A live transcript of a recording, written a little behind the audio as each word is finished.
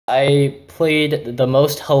I played the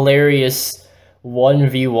most hilarious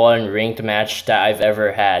 1v1 ranked match that I've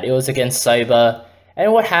ever had. It was against Saiba,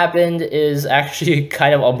 and what happened is actually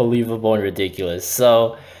kind of unbelievable and ridiculous.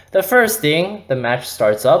 So the first thing, the match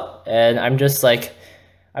starts up, and I'm just like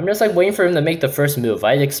waiting for him to make the first move.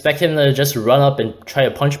 I'd expect him to just run up and try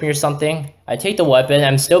to punch me or something. I take the weapon,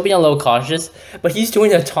 I'm still being a little cautious, but he's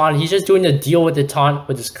doing a taunt. He's just doing the deal with the taunt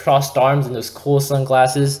with his crossed arms and those cool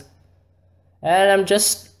sunglasses. And I'm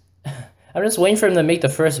just waiting for him to make the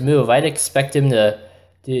first move. I'd expect him to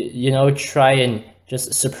try and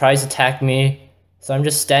just surprise attack me. So I'm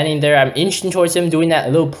just standing there, I'm inching towards him, doing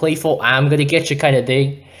that little playful I'm gonna get you kind of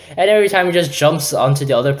thing. And every time he just jumps onto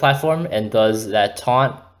the other platform and does that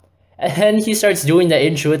taunt. And then he starts doing the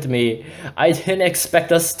inch with me. I didn't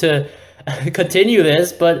expect us to continue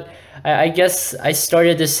this, but I guess I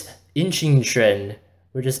started this inching trend.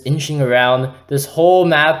 We're just inching around this whole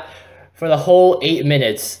map for the whole 8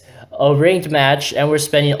 minutes. A ranked match, and we're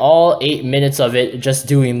spending all 8 minutes of it just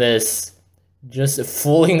doing this. Just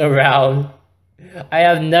fooling around. I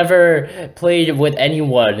have never played with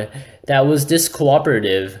anyone that was this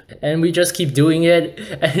cooperative, and we just keep doing it,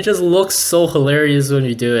 and it just looks so hilarious when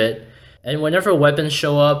we do it. And whenever weapons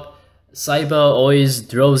show up, Saiba always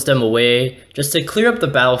throws them away just to clear up the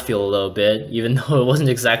battlefield a little bit, even though it wasn't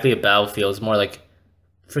exactly a battlefield, it was more like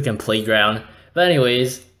freaking playground. But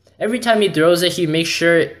anyways, every time he throws it, he makes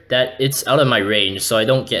sure that it's out of my range so I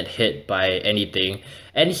don't get hit by anything.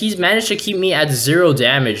 And he's managed to keep me at 0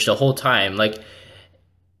 damage the whole time. Like,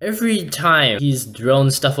 every time he's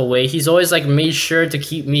thrown stuff away, he's always like made sure to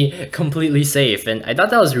keep me completely safe. And I thought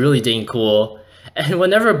that was really dang cool. And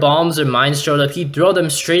whenever bombs or mines showed up, he'd throw them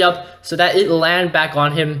straight up so that it land back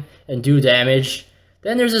on him and do damage.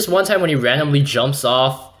 Then there's this one time when he randomly jumps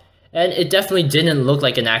off, and it definitely didn't look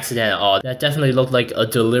like an accident at all. That definitely looked like a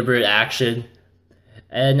deliberate action.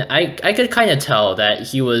 And I could kind of tell that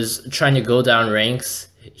he was trying to go down ranks.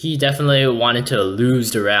 He definitely wanted to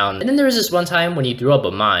lose the round. And then there was this one time when he threw up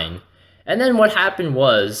a mine. And then what happened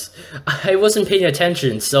was, I wasn't paying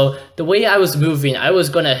attention, so the way I was moving, I was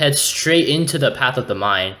gonna head straight into the path of the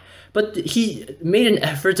mine. But he made an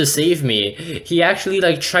effort to save me. He actually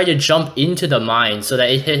like tried to jump into the mine so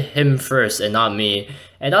that it hit him first and not me.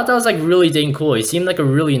 And I thought that was like really dang cool. He seemed like a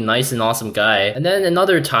really nice and awesome guy. And then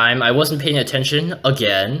another time, I wasn't paying attention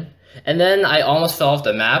again. And then I almost fell off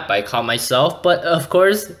the map. I caught myself, but of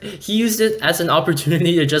course, he used it as an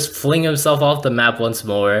opportunity to just fling himself off the map once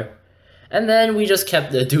more. And then we just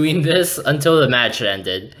kept doing this until the match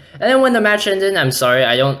ended. And then when the match ended, I'm sorry,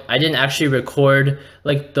 I didn't actually record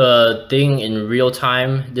like the thing in real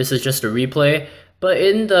time. This is just a replay. But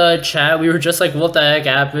in the chat, we were just like, what the heck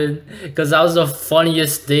happened? Because that was the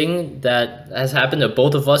funniest thing that has happened to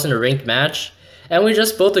both of us in a ranked match. And we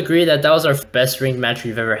just both agreed that that was our best ranked match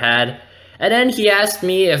we've ever had. And then he asked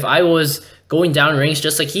me if I was going down ranks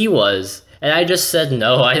just like he was. And I just said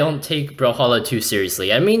no, I don't take Brawlhalla too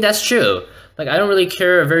seriously. I mean, that's true. Like, I don't really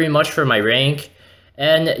care very much for my rank.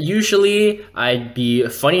 And usually, I'd be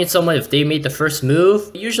funny at someone if they made the first move.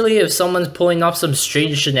 Usually, if someone's pulling off some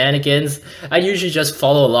strange shenanigans, I usually just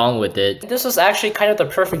follow along with it. This was actually kind of the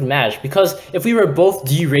perfect match, because if we were both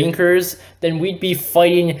D-rankers, then we'd be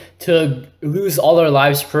fighting to lose all our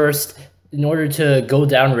lives first in order to go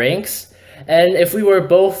down ranks. And if we were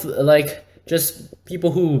both, like, just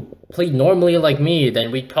people who played normally like me, then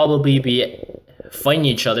we'd probably be fighting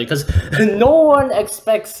each other, because no one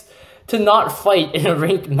expects to not fight in a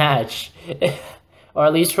ranked match, or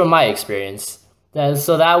at least from my experience.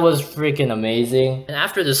 So that was freaking amazing. And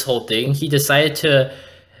after this whole thing, he decided to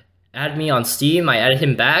add me on Steam. I added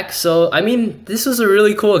him back, so I mean, this was a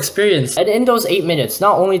really cool experience. And in those 8 minutes,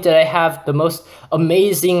 not only did I have the most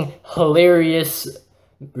amazing, hilarious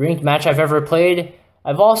ranked match I've ever played,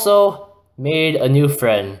 I've also made a new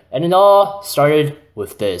friend, and it all started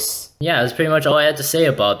with this. Yeah, that's pretty much all I had to say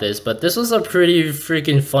about this, but this was a pretty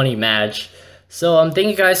freaking funny match. So thank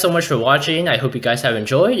you guys so much for watching. I hope you guys have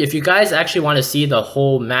enjoyed. If you guys actually want to see the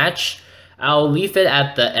whole match, I'll leave it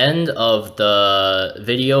at the end of the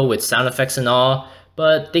video with sound effects and all.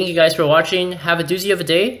 But thank you guys for watching. Have a doozy of a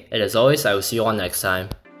day, and as always, I will see you all next time.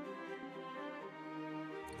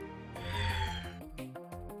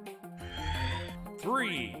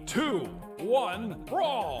 3, 2, 1,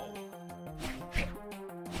 brawl!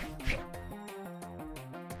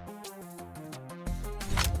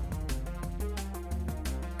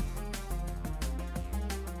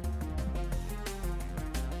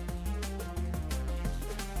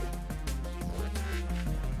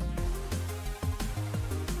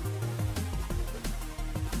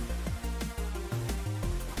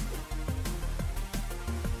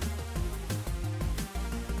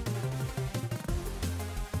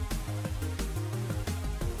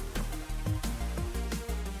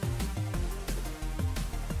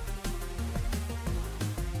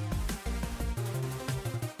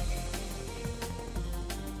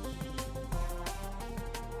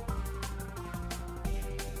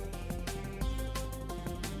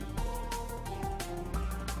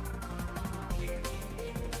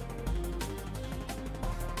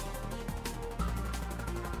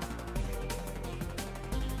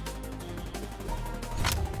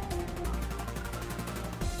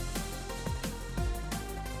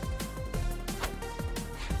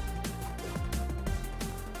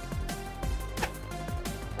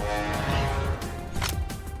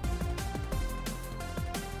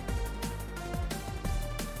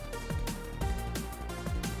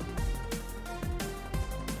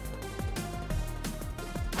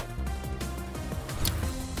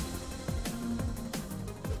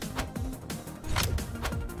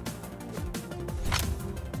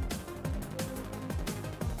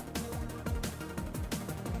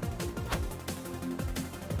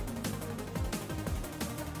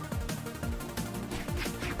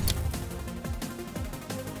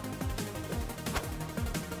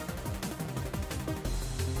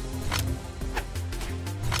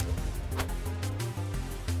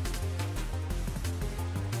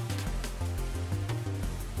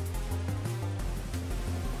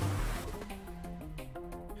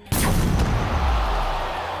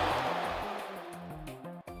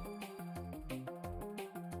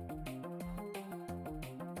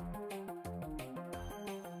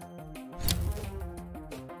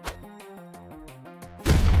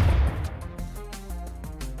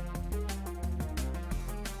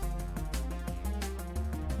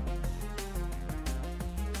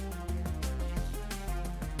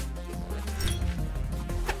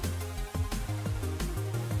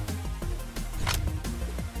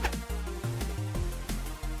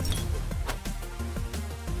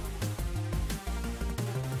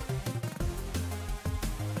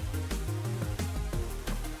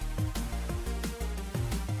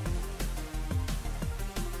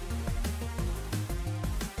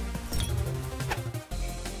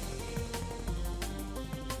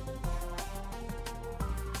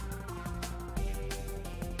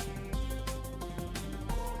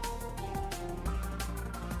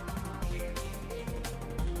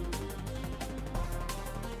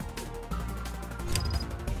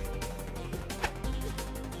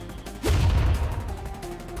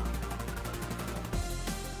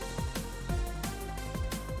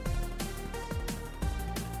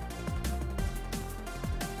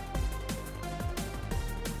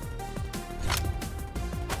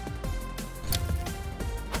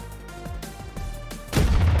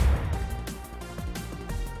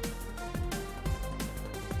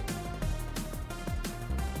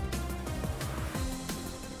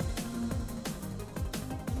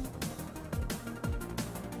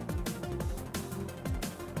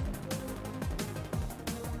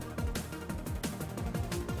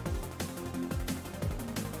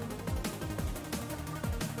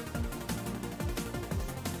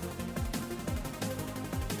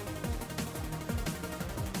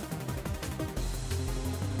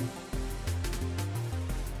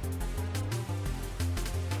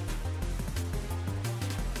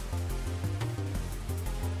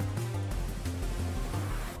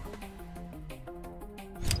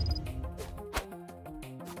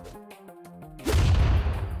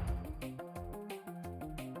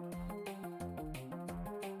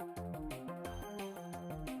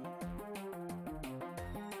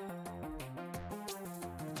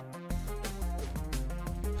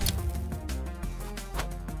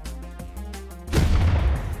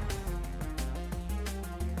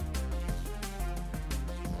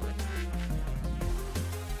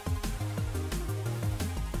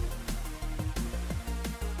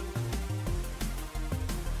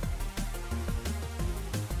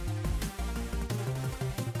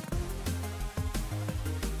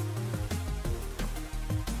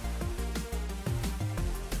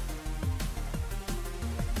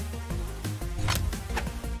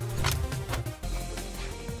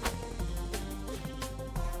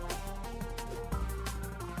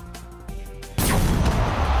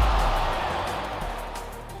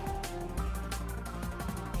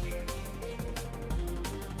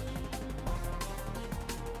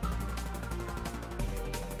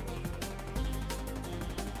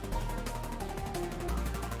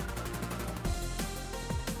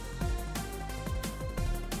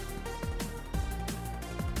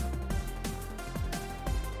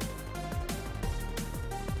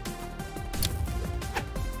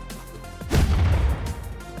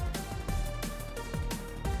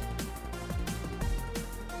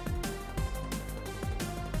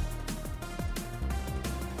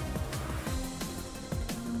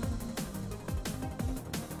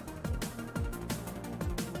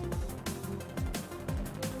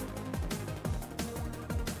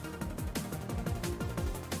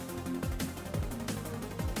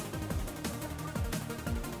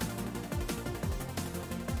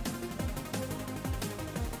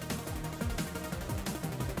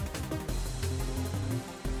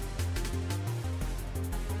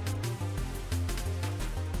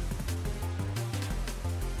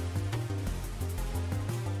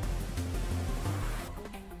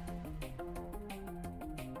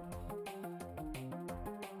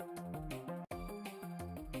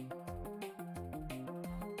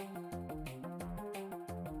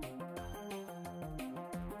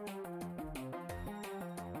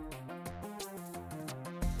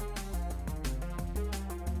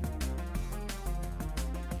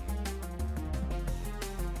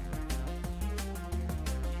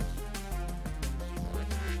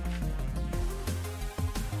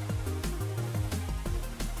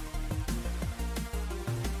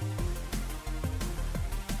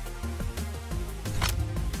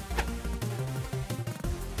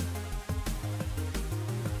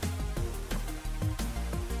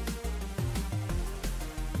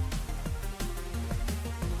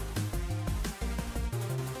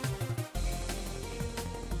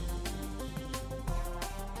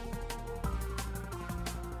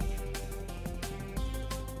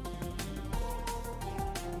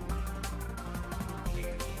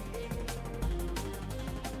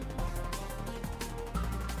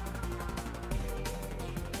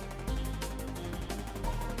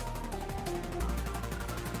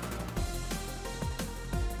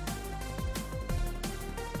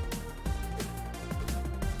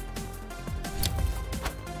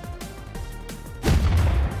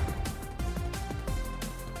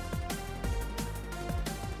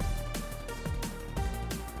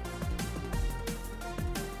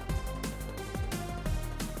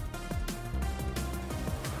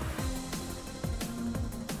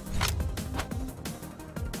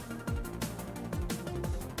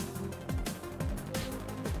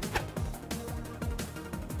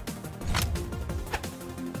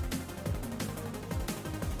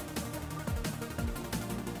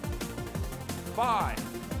 5,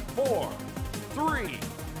 4, 3,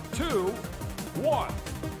 2, 1.